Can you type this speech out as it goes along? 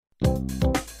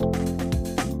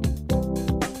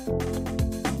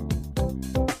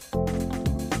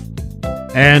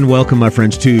And welcome, my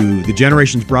friends, to the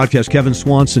Generations broadcast. Kevin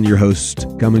Swanson, your host,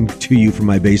 coming to you from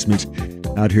my basement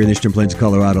out here in the Eastern Plains of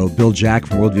Colorado. Bill Jack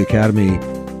from Worldview Academy,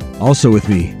 also with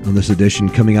me on this edition,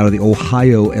 coming out of the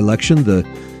Ohio election, the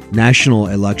national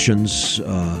elections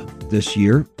this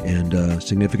year, and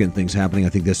significant things happening. I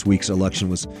think this week's election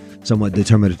was somewhat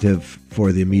determinative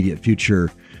for the immediate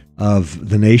future of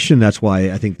the nation. That's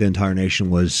why I think the entire nation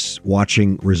was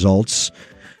watching results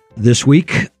this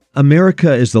week.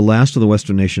 America is the last of the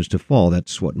Western nations to fall.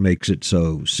 That's what makes it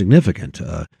so significant.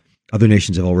 Other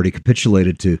nations have already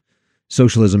capitulated to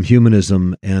socialism,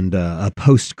 humanism, and a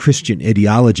post-Christian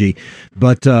ideology.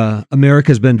 But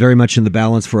America has been very much in the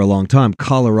balance for a long time.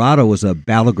 Colorado was a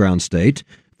battleground state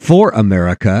for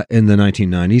America in the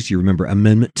 1990s. You remember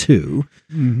Amendment 2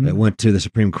 that went to the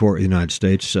Supreme Court of the United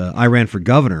States. I ran for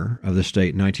governor of the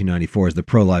state in 1994 as the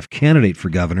pro-life candidate for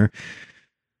governor,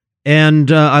 and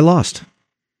I lost.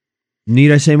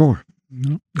 Need I say more?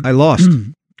 No. I lost.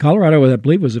 Colorado, I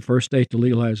believe, was the first state to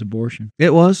legalize abortion.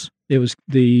 It was? It was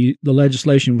the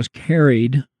legislation was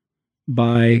carried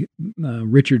by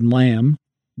Richard Lamb,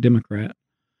 Democrat,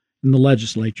 in the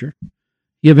legislature.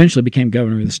 He eventually became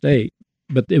governor of the state,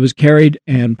 but it was carried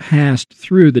and passed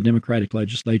through the Democratic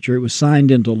legislature. It was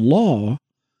signed into law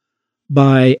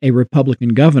by a Republican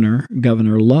governor,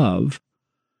 Governor Love.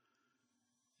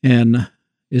 And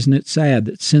isn't it sad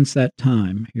that since that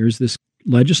time, here's this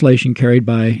legislation carried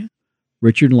by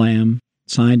Richard Lamb,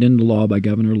 signed into law by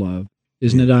Governor Love.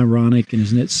 Isn't it ironic and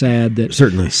isn't it sad that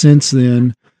certainly since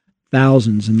then,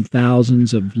 thousands and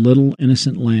thousands of little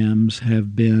innocent lambs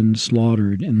have been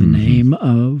slaughtered in the name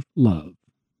of love?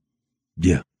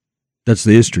 Yeah, that's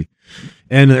the history.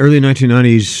 And in the early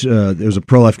 1990s, there was a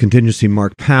pro-life contingency,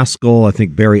 Mark Paschal, I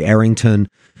think Barry Arrington,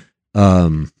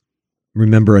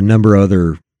 remember a number of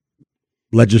other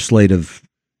legislative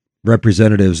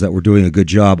representatives that were doing a good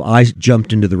job. I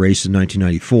jumped into the race in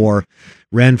 1994,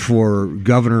 ran for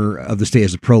governor of the state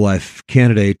as a pro-life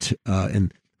candidate,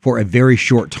 and for a very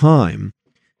short time,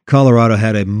 Colorado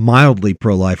had a mildly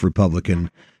pro-life Republican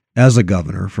as a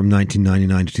governor from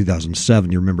 1999 to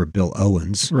 2007. You remember Bill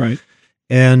Owens. Right.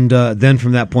 And then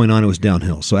from that point on, it was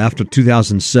downhill. So after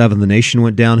 2007, the nation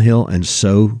went downhill, and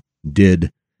so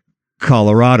did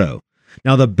Colorado.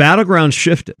 Now, the battleground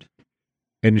shifted.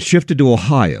 And it shifted to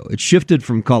Ohio. It shifted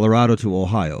from Colorado to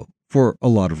Ohio for a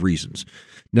lot of reasons.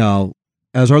 Now,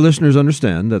 as our listeners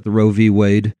understand, that the Roe v.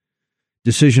 Wade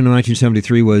decision in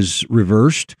 1973 was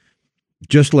reversed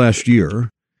just last year.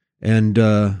 And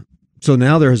so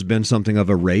now there has been something of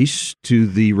a race to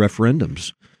the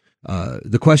referendums.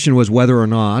 The question was whether or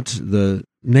not the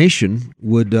nation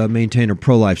would maintain a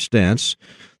pro-life stance.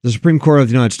 The Supreme Court of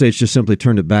the United States just simply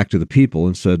turned it back to the people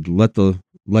and said, let the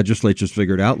legislatures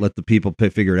figure it out. Let the people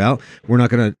figure it out. We're not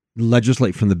going to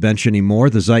legislate from the bench anymore.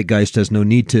 The zeitgeist has no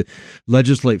need to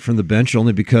legislate from the bench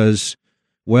only because,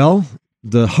 well,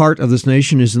 the heart of this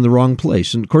nation is in the wrong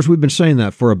place. And, of course, we've been saying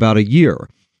that for about a year.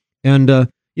 And,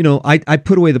 I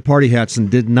put away the party hats and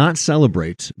did not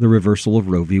celebrate the reversal of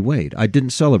Roe v. Wade. I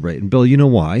didn't celebrate. And, Bill, you know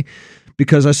why?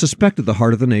 Because I suspected the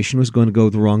heart of the nation was going to go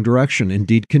the wrong direction.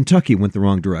 Indeed, Kentucky went the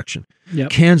wrong direction.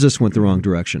 Yep. Kansas went the wrong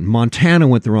direction. Montana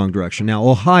went the wrong direction. Now,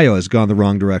 Ohio has gone the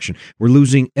wrong direction. We're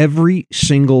losing every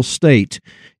single state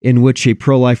in which a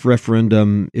pro-life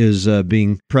referendum is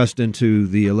being pressed into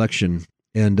the election.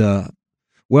 And,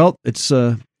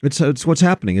 it's what's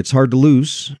happening. It's hard to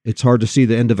lose. It's hard to see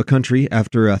the end of a country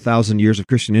after 1,000 years of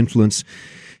Christian influence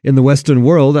in the Western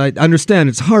world. I understand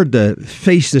it's hard to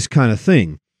face this kind of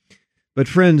thing. But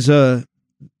friends, you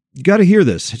got to hear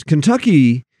this.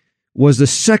 Kentucky was the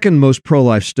second most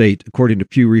pro-life state, according to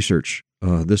Pew Research.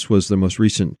 This was the most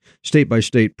recent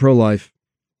state-by-state pro-life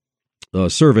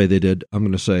survey they did, I'm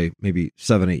going to say maybe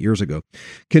 7-8 years ago.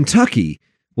 Kentucky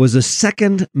was the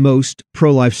second most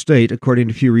pro-life state, according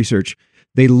to Pew Research.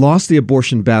 They lost the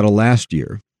abortion battle last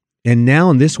year. And now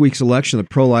in this week's election, the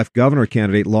pro-life governor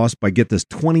candidate lost by, get this,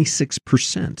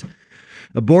 26%.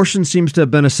 Abortion seems to have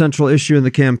been a central issue in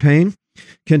the campaign.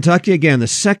 Kentucky, again, the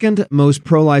second most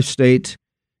pro-life state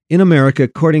in America,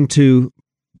 according to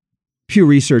Pew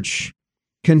Research.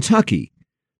 Kentucky,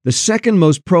 the second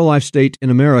most pro-life state in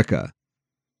America,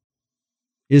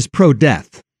 is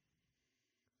pro-death.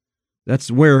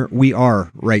 That's where we are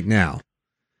right now.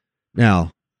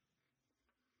 Now,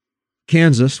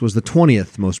 Kansas was the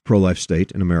 20th most pro-life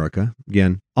state in America.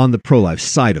 Again, on the pro-life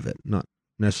side of it, not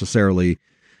necessarily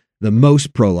the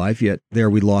most pro-life, yet there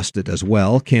we lost it as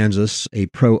well. Kansas, a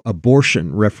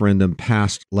pro-abortion referendum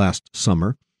passed last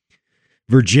summer.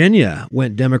 Virginia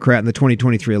went Democrat in the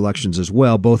 2023 elections as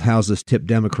well. Both houses tipped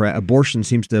Democrat. Abortion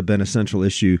seems to have been a central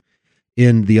issue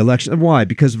in the election. Why?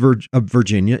 Because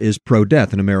Virginia is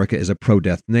pro-death and America is a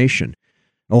pro-death nation.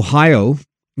 Ohio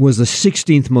was the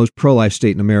 16th most pro-life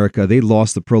state in America. They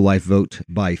lost the pro-life vote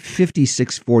by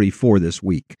 56-44 this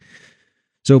week.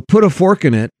 So put a fork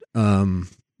in it.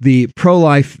 The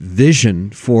pro-life vision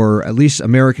for at least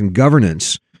American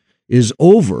governance is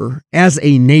over as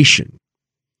a nation.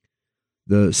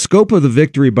 The scope of the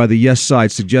victory by the yes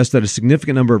side suggests that a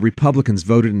significant number of Republicans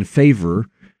voted in favor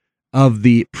of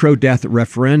the pro-death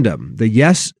referendum. The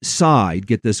yes side,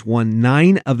 get this, won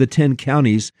 9 of the 10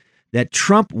 counties that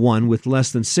Trump won with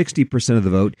less than 60% of the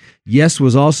vote. Yes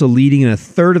was also leading in a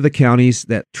third of the counties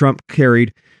that Trump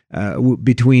carried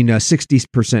between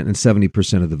 60% and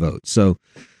 70% of the vote. So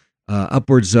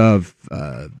upwards of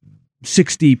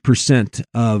 60%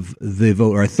 of the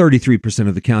vote, or 33%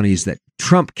 of the counties that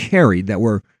Trump carried that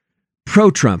were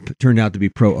pro-Trump turned out to be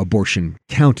pro-abortion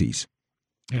counties,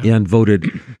 and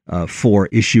voted for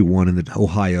issue 1 in the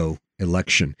Ohio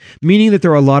election, meaning that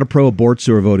there are a lot of pro-aborts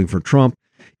who are voting for Trump.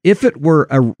 If it were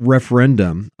a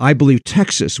referendum, I believe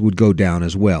Texas would go down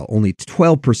as well. Only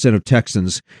 12% of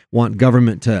Texans want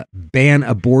government to ban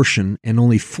abortion, and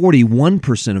only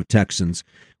 41% of Texans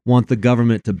want the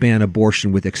government to ban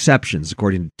abortion with exceptions,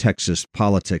 according to Texas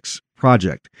Politics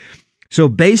Project. So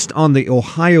based on the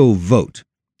Ohio vote,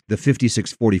 the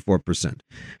 56-44%,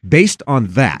 based on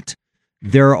that,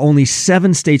 there are only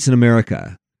 7 states in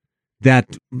America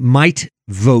that might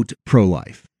vote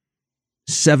pro-life.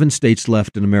 7 states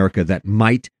left in America that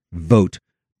might vote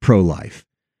pro-life.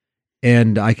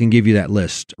 And I can give you that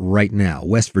list right now.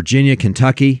 West Virginia,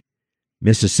 Kentucky,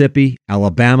 Mississippi,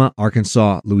 Alabama,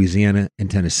 Arkansas, Louisiana, and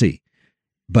Tennessee.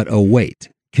 But oh wait,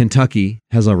 Kentucky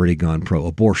has already gone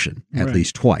pro-abortion at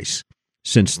least twice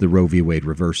since the Roe v. Wade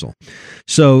reversal.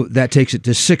 So that takes it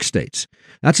to 6 states.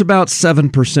 That's about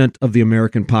 7% of the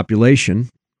American population.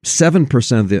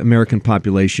 7% of the American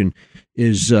population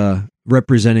is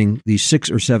representing the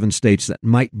 6 or 7 states that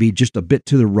might be just a bit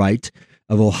to the right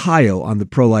of Ohio on the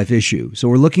pro-life issue. So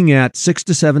we're looking at 6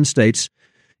 to 7 states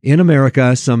in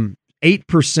America, some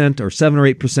 8% or 7 or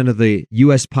 8% of the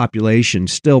U.S. population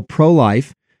still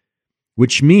pro-life,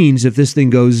 which means if this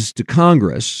thing goes to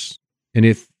Congress, and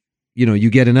if you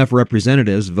get enough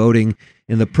representatives voting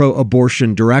in the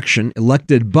pro-abortion direction,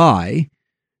 elected by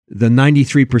the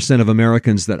 93% of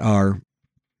Americans that are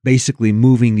basically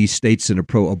moving these states in a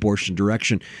pro-abortion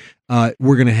direction,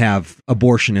 we're going to have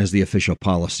abortion as the official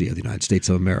policy of the United States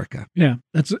of America. Yeah,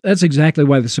 that's exactly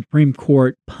why the Supreme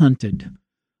Court punted.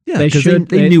 Yeah, because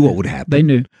they knew what would happen. They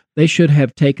knew. They should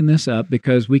have taken this up,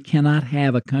 because we cannot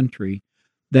have a country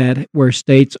where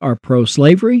states are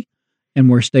pro-slavery and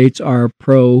where states are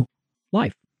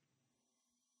pro-life.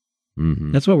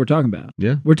 Mm-hmm. That's what we're talking about.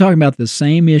 Yeah, we're talking about the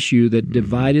same issue that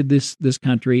divided this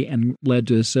country and led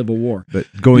to a civil war. But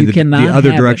going the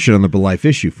other direction on the life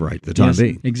issue for the time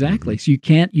being. Exactly. So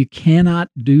you cannot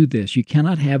do this. You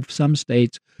cannot have some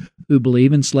states who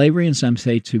believe in slavery and some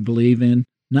states who believe in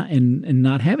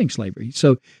not having slavery.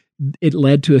 So it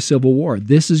led to a civil war.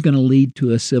 This is going to lead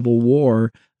to a civil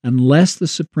war unless the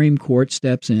Supreme Court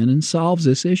steps in and solves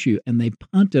this issue. And they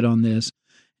punted on this.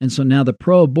 And so now the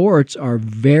pro-aborts are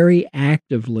very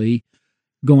actively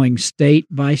going state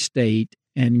by state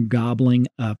and gobbling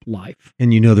up life.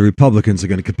 And the Republicans are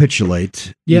going to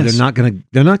capitulate. Yes. They're not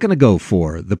going to go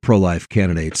for the pro-life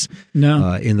candidates in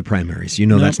the primaries.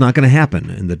 That's not going to happen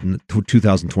in the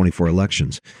 2024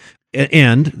 elections.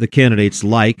 And the candidates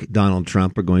like Donald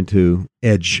Trump are going to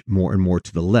edge more and more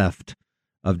to the left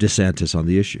of DeSantis on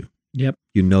the issue. Yep.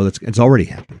 It's already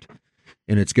happened,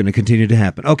 and it's going to continue to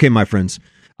happen. Okay, my friends,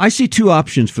 I see 2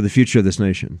 options for the future of this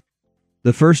nation.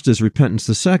 The first is repentance.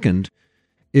 The second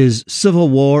is civil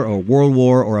war or world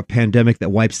war or a pandemic that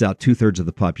wipes out 2/3 of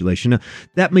the population. Now,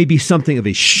 that may be something of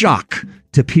a shock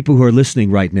to people who are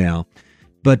listening right now.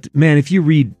 But man, if you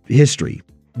read history,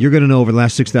 you're going to know over the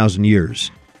last 6,000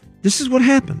 years, this is what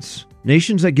happens.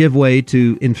 Nations that give way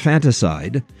to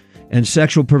infanticide and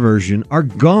sexual perversion are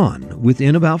gone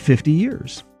within about 50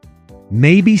 years,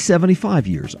 maybe 75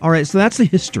 years. All right, so that's the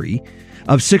history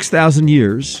of 6,000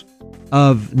 years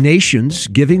of nations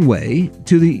giving way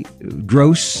to the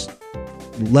gross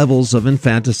levels of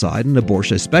infanticide and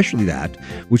abortion, especially that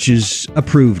which is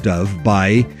approved of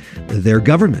by their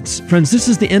governments. Friends, this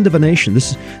is the end of a nation.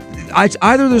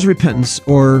 Either there's repentance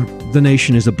or the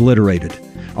nation is obliterated.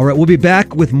 All right, we'll be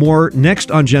back with more next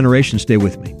on Generation. Stay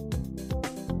with me.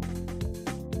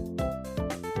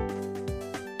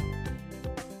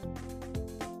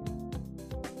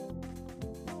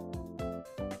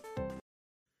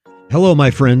 Hello,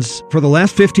 my friends. For the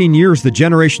last 15 years, the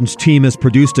Generations team has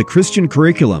produced a Christian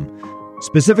curriculum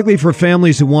specifically for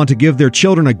families who want to give their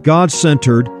children a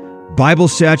God-centered,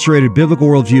 Bible-saturated, biblical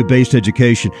worldview-based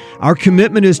education. Our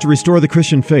commitment is to restore the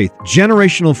Christian faith,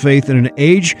 generational faith, in an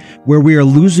age where we are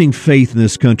losing faith in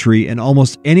this country and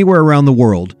almost anywhere around the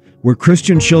world, where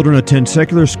Christian children attend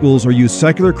secular schools or use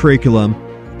secular curriculum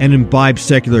and imbibe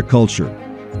secular culture.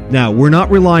 Now, we're not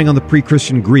relying on the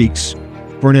pre-Christian Greeks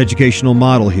for an educational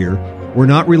model here. We're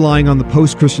not relying on the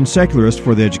post-Christian secularists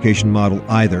for the education model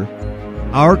either.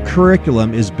 Our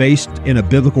curriculum is based in a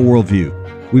biblical worldview.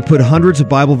 We put hundreds of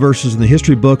Bible verses in the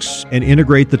history books and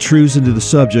integrate the truths into the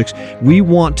subjects. We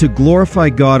want to glorify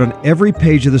God on every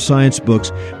page of the science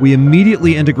books. We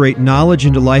immediately integrate knowledge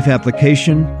into life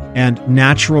application and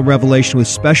natural revelation with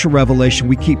special revelation.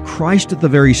 We keep Christ at the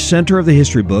very center of the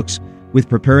history books with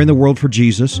preparing the world for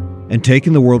Jesus and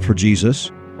taking the world for Jesus.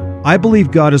 I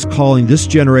believe God is calling this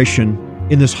generation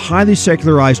in this highly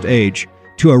secularized age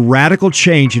to a radical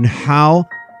change in how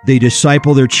they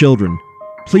disciple their children.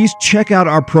 Please check out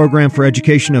our program for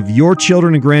education of your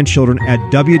children and grandchildren at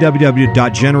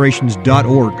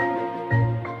www.generations.org.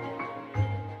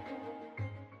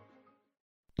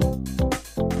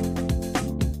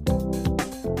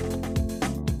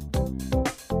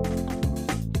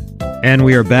 And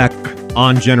we are back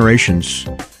on Generations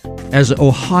as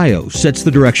Ohio sets the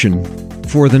direction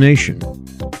for the nation.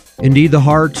 Indeed, the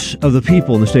heart of the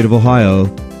people in the state of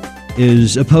Ohio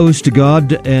is opposed to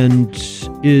God and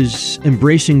is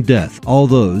embracing death. All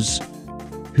those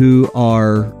who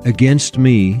are against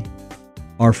me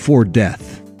are for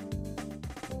death.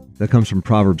 That comes from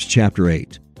Proverbs chapter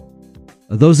 8.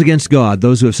 Those against God,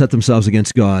 those who have set themselves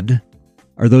against God,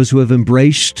 are those who have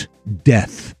embraced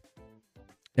death.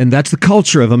 And that's the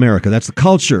culture of America. That's the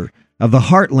culture of the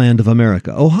heartland of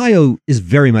America. Ohio is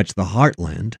very much the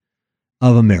heartland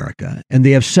of America, and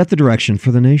they have set the direction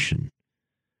for the nation.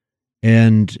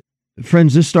 And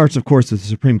friends, this starts, of course, with the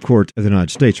Supreme Court of the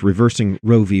United States reversing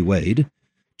Roe v. Wade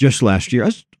just last year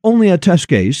as only a test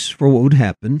case for what would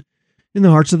happen in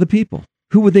the hearts of the people.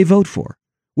 Who would they vote for?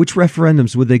 Which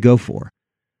referendums would they go for?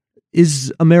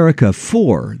 Is America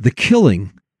for the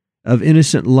killing of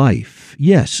innocent life?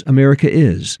 Yes, America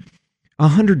is.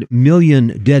 100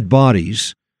 million dead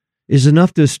bodies is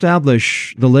enough to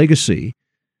establish the legacy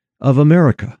of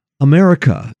America.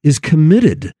 America is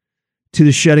committed to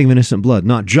the shedding of innocent blood,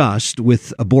 not just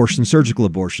with abortion, surgical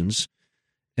abortions,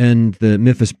 and the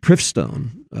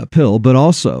mifepristone pill, but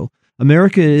also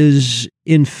America is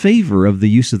in favor of the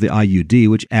use of the IUD,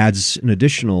 which adds an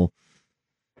additional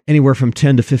anywhere from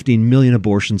 10 to 15 million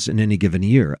abortions in any given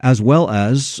year, as well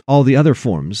as all the other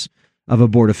forms of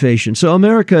abortifacient. So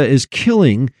America is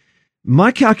killing,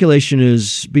 my calculation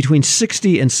is between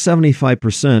 60 and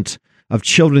 75% of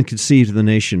children conceived in the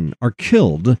nation are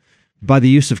killed by the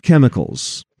use of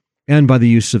chemicals and by the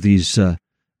use of these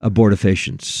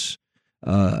abortifacients,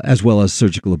 as well as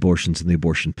surgical abortions and the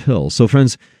abortion pill. So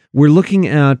friends, we're looking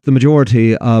at the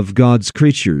majority of God's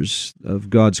creatures, of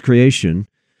God's creation,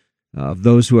 of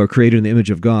those who are created in the image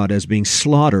of God as being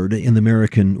slaughtered in the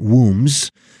American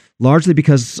wombs, largely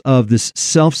because of this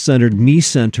self-centered,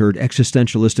 me-centered,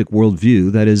 existentialistic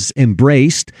worldview that is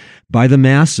embraced by the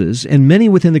masses and many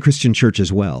within the Christian church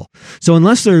as well. So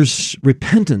unless there's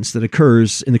repentance that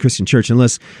occurs in the Christian church,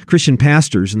 unless Christian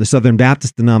pastors in the Southern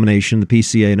Baptist denomination, the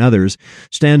PCA and others,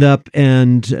 stand up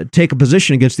and take a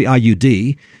position against the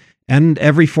IUD and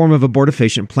every form of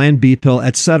abortifacient, Plan B pill,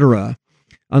 etc.,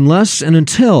 unless and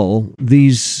until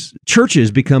these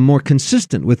churches become more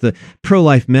consistent with the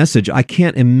pro-life message, I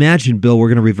can't imagine, Bill, we're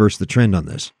going to reverse the trend on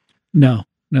this. No.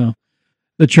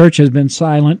 The church has been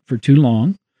silent for too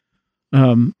long.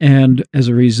 And as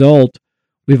a result,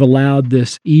 we've allowed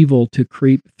this evil to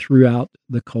creep throughout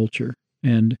the culture.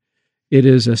 And it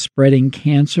is a spreading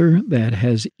cancer that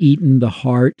has eaten the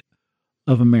heart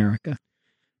of America.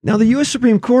 Now, the U.S.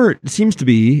 Supreme Court seems to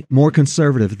be more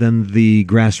conservative than the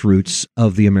grassroots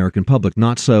of the American public.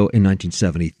 Not so in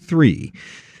 1973.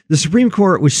 The Supreme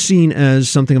Court was seen as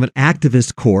something of an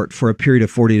activist court for a period of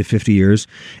 40 to 50 years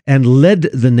and led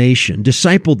the nation,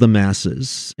 discipled the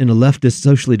masses in a leftist,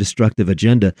 socially destructive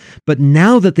agenda. But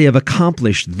now that they have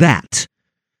accomplished that,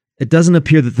 it doesn't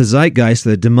appear that the zeitgeist,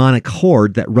 the demonic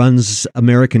horde that runs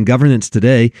American governance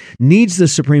today, needs the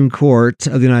Supreme Court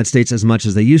of the United States as much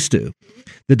as they used to.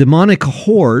 The demonic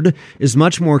horde is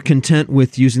much more content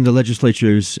with using the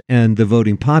legislatures and the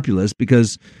voting populace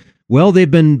because, well,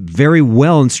 they've been very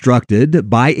well instructed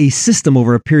by a system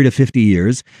over a period of 50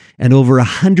 years and over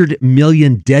 100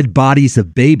 million dead bodies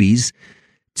of babies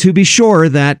to be sure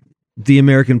that the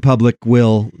American public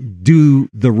will do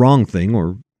the wrong thing,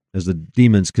 or as the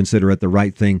demons consider it, the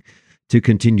right thing, to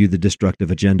continue the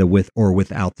destructive agenda with or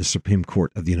without the Supreme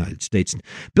Court of the United States.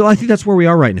 Bill, I think that's where we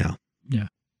are right now. Yeah,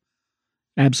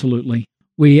 absolutely.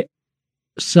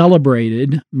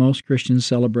 Most Christians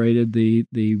celebrated the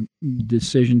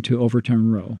decision to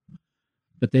overturn Roe,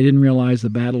 but they didn't realize the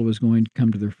battle was going to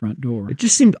come to their front door. It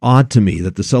just seemed odd to me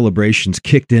that the celebrations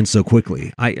kicked in so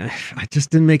quickly. I just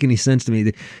didn't make any sense to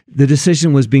me. The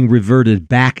decision was being reverted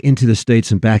back into the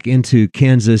states and back into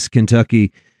Kansas,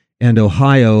 Kentucky, and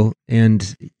Ohio,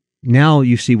 and now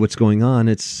you see what's going on.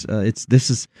 This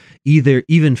is either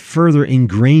even further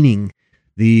ingraining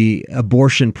the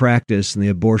abortion practice and the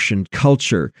abortion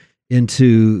culture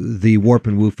into the warp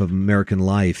and woof of American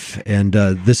life. And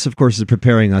this, of course, is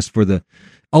preparing us for the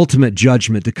ultimate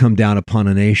judgment to come down upon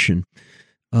a nation.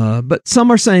 But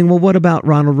some are saying, well, what about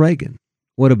Ronald Reagan?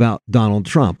 What about Donald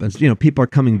Trump? And, people are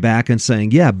coming back and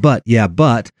saying, yeah, but,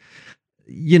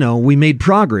 we made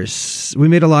progress. We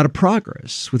made a lot of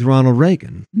progress with Ronald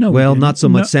Reagan. Not so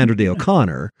much Sandra Day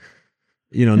O'Connor,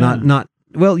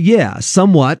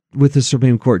 somewhat with the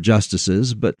Supreme Court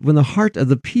justices, but when the heart of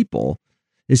the people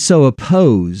is so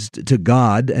opposed to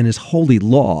God and his holy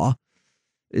law,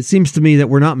 it seems to me that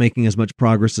we're not making as much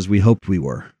progress as we hoped we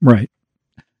were. Right.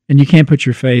 And you can't put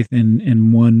your faith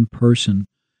in one person.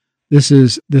 This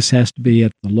has to be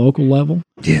at the local level.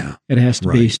 Yeah. It has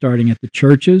to be starting at the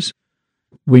churches.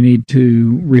 We need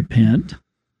to repent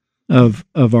of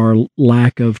our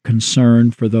lack of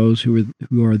concern for those who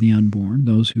are the unborn,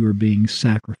 those who are being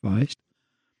sacrificed.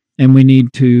 And we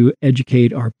need to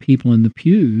educate our people in the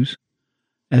pews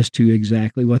as to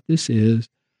exactly what this is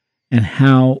and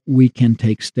how we can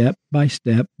take step by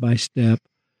step by step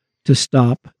to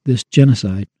stop this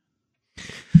genocide.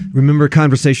 Remember a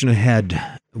conversation I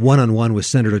had one-on-one with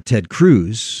Senator Ted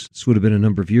Cruz. This would have been a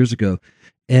number of years ago.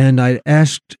 And I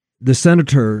asked the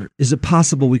senator, is it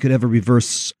possible we could ever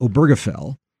reverse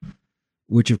Obergefell,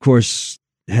 which, of course,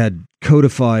 had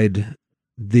codified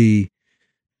the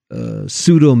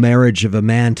pseudo-marriage of a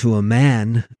man to a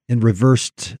man and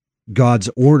reversed God's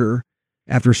order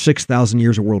after 6,000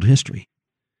 years of world history.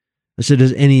 I said,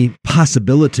 is any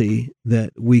possibility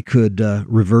that we could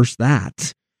reverse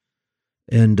that?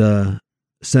 And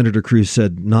Senator Cruz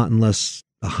said, not unless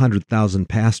 100,000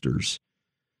 pastors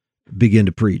begin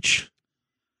to preach.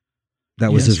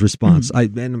 That was his response.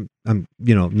 I'm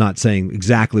not saying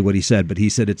exactly what he said, but he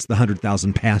said it's the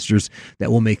 100,000 pastors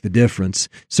that will make the difference.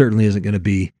 Certainly isn't going to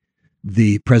be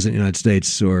the President of the United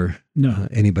States or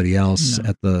anybody else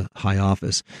at the high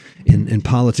office in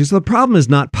politics. So the problem is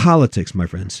not politics, my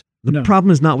friends. The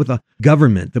problem is not with the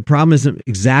government. The problem isn't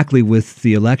exactly with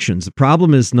the elections. The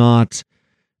problem is not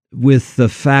with the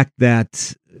fact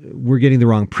that we're getting the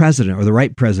wrong president or the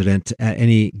right president at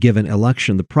any given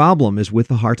election. The problem is with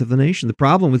the heart of the nation. The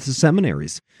problem with the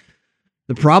seminaries.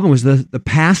 The problem is the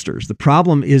pastors. The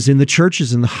problem is in the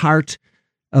churches, in the heart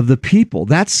of the people.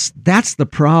 That's the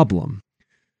problem.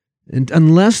 And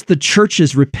unless the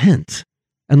churches repent,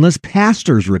 unless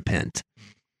pastors repent,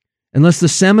 unless the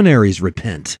seminaries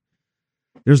repent,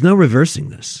 there's no reversing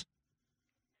this.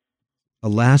 A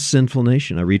last sinful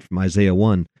nation, I read from Isaiah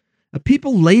 1. A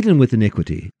people laden with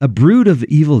iniquity, a brood of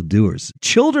evildoers,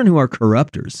 children who are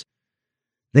corrupters.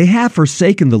 They have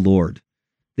forsaken the Lord.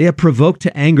 They have provoked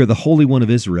to anger the Holy One of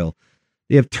Israel.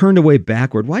 They have turned away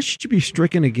backward. Why should you be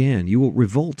stricken again? You will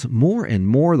revolt more and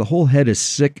more. The whole head is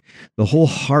sick. The whole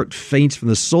heart faints from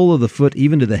the sole of the foot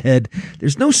even to the head.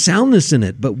 There's no soundness in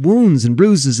it, but wounds and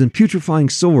bruises and putrefying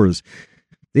sores.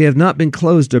 They have not been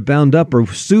closed or bound up or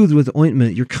soothed with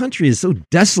ointment. Your country is so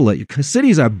desolate. Your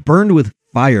cities are burned with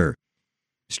fire.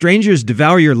 Strangers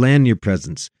devour your land in your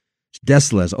presence. It's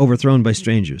desolate, overthrown by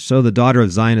strangers. So the daughter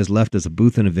of Zion is left as a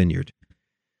booth in a vineyard.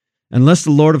 Unless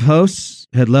the Lord of hosts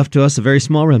had left to us a very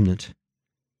small remnant,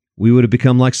 we would have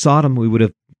become like Sodom. We would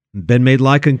have been made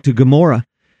like unto Gomorrah.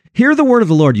 Hear the word of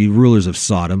the Lord, you rulers of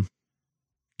Sodom.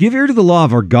 Give ear to the law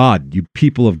of our God, you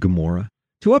people of Gomorrah.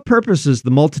 To what purpose is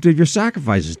the multitude of your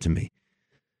sacrifices to me?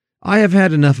 I have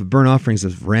had enough of burnt offerings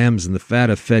of rams and the fat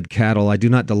of fed cattle. I do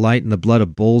not delight in the blood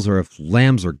of bulls or of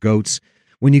lambs or goats.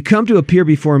 When you come to appear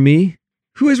before me,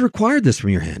 who has required this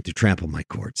from your hand to trample my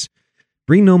courts?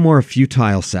 Bring no more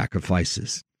futile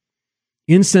sacrifices.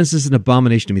 Incense is an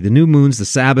abomination to me. The new moons, the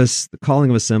Sabbaths, the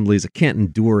calling of assemblies, I can't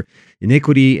endure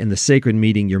iniquity and the sacred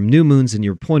meeting, your new moons and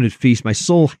your appointed feasts. My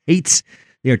soul hates.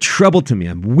 They are trouble to me.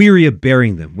 I'm weary of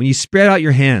bearing them. When you spread out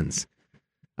your hands,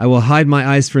 I will hide my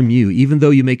eyes from you. Even though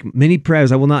you make many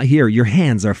prayers, I will not hear. Your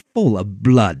hands are full of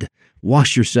blood.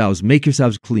 Wash yourselves. Make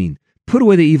yourselves clean. Put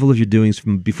away the evil of your doings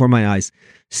from before my eyes.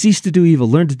 Cease to do evil.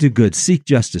 Learn to do good. Seek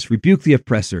justice. Rebuke the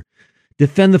oppressor.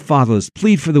 Defend the fatherless,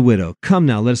 plead for the widow. Come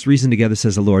now, let us reason together,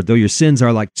 says the Lord. Though your sins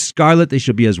are like scarlet, they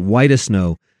shall be as white as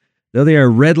snow. Though they are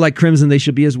red like crimson, they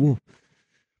shall be as wool.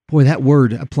 Boy, that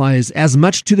word applies as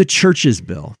much to the churches,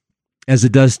 Bill, as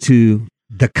it does to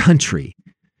the country.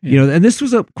 Yeah. And this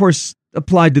was, of course,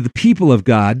 applied to the people of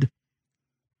God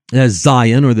as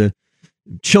Zion or the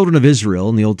children of Israel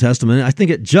in the Old Testament. I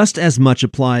think it just as much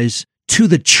applies to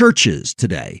the churches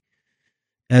today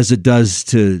as it does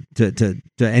to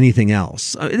anything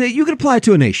else. You could apply it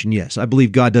to a nation, yes. I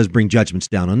believe God does bring judgments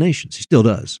down on nations. He still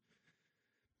does.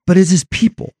 But it's his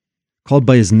people, called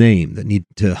by his name, that need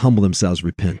to humble themselves,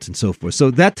 repent, and so forth.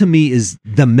 So that, to me, is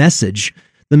the message.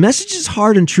 The message is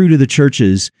hard and true to the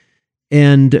churches,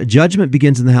 and judgment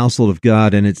begins in the household of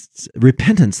God, and it's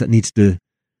repentance that needs to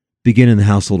begin in the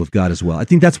household of God as well. I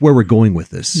think that's where we're going with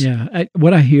this. Yeah.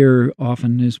 What I hear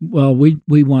often is, well,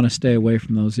 we want to stay away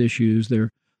from those issues. They're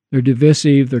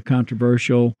divisive. They're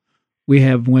controversial. We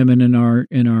have women in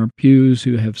our pews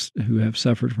who have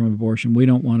suffered from abortion. We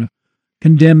don't want to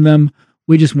condemn them.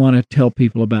 We just want to tell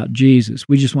people about Jesus.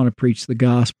 We just want to preach the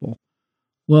gospel.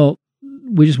 Well,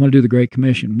 we just want to do the Great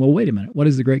Commission. Well, wait a minute. What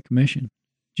is the Great Commission?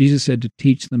 Jesus said to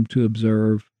teach them to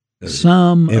observe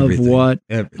some of what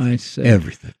I said.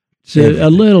 Everything. So a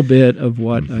little bit of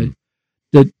what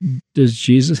does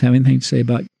Jesus have anything to say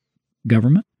about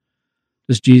government?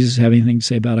 Does Jesus have anything to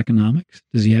say about economics?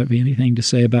 Does he have anything to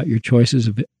say about your choices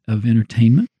of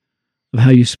entertainment, of how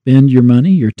you spend your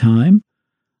money, your time,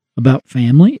 about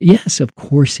family? Yes, of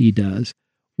course he does.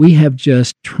 We have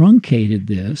just truncated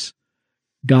this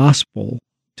gospel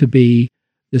to be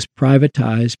this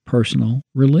privatized personal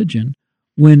religion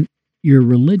when your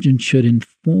religion should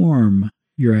inform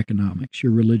your economics.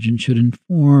 Your religion should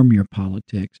inform your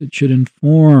politics. It should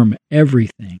inform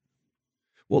everything.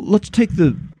 Well, let's take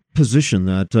the position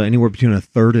that anywhere between a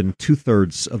third and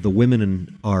two-thirds of the women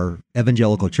in our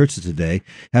evangelical churches today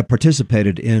have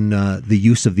participated in the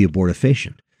use of the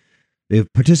abortifacient.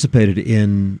 They've participated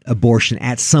in abortion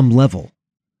at some level,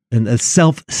 and a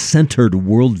self-centered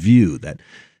worldview that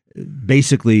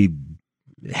basically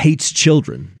hates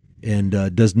children and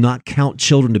does not count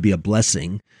children to be a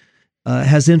blessing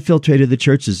has infiltrated the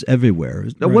churches everywhere.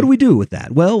 Right. What do we do with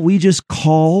that? Well, we just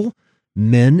call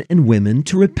men and women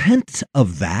to repent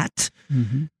of that,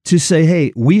 to say,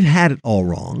 hey, we've had it all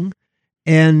wrong,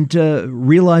 and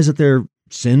realize that their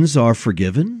sins are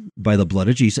forgiven by the blood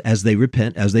of Jesus. As they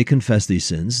repent, as they confess these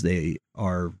sins, they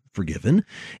are forgiven,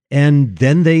 and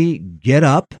then they get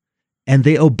up and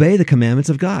they obey the commandments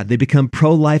of God. They become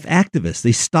pro-life activists.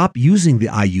 They stop using the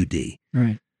IUD.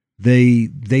 Right. They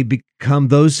become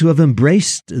those who have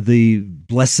embraced the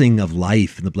blessing of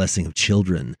life and the blessing of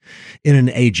children in an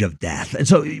age of death. And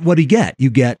so what do you get? You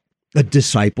get a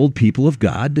discipled people of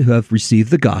God who have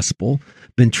received the gospel,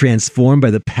 been transformed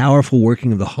by the powerful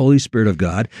working of the Holy Spirit of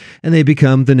God, and they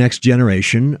become the next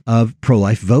generation of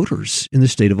pro-life voters in the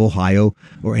state of Ohio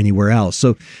or anywhere else.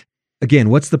 So again,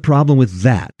 what's the problem with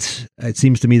that? It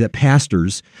seems to me that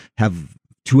pastors have,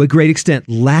 to a great extent,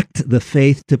 lacked the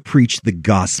faith to preach the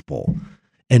gospel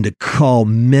and to call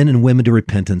men and women to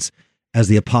repentance as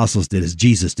the apostles did, as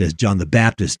Jesus did, as John the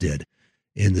Baptist did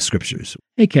in the scriptures.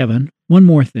 Hey, Kevin, one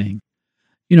more thing.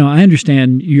 I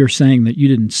understand you're saying that you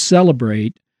didn't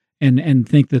celebrate and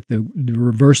think that the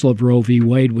reversal of Roe v.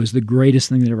 Wade was the greatest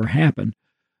thing that ever happened.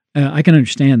 I can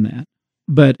understand that.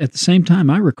 But at the same time,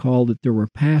 I recall that there were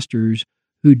pastors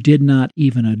who did not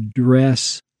even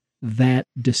address that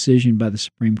decision by the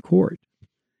Supreme Court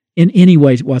in any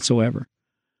way whatsoever.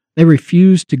 They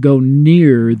refused to go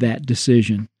near that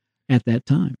decision at that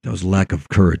time. That was lack of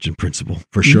courage and principle,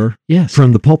 for sure. Yes.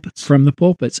 From the pulpits. From the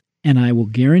pulpits. And I will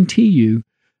guarantee you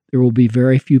there will be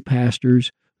very few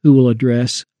pastors who will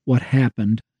address what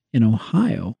happened in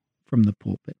Ohio from the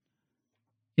pulpit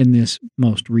in this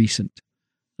most recent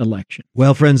election.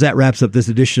 Well, friends, that wraps up this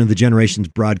edition of the Generations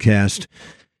broadcast.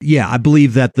 Yeah, I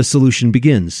believe that the solution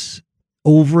begins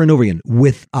over and over again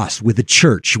with us, with the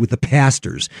church, with the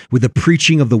pastors, with the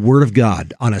preaching of the Word of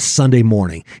God on a Sunday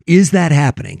morning. Is that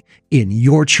happening in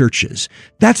your churches?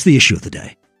 That's the issue of the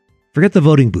day. Forget the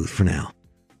voting booth for now.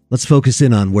 Let's focus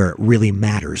in on where it really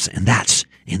matters, and that's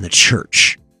in the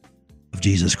church of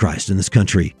Jesus Christ in this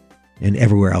country and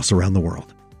everywhere else around the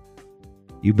world.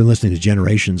 You've been listening to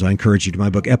Generations. I encourage you to my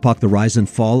book, Epoch, The Rise and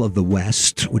Fall of the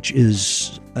West, which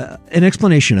is an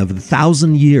explanation of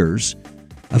 1,000 years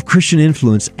of Christian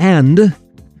influence and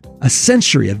a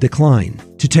century of decline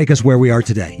to take us where we are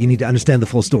today. You need to understand the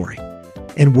full story.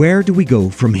 And where do we go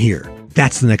from here?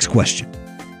 That's the next question.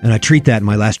 And I treat that in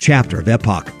my last chapter of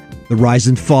Epoch, The Rise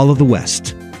and Fall of the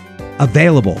West.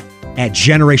 Available at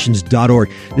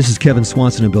generations.org. This is Kevin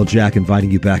Swanson and Bill Jack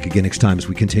inviting you back again next time as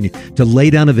we continue to lay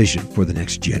down a vision for the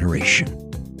next generation.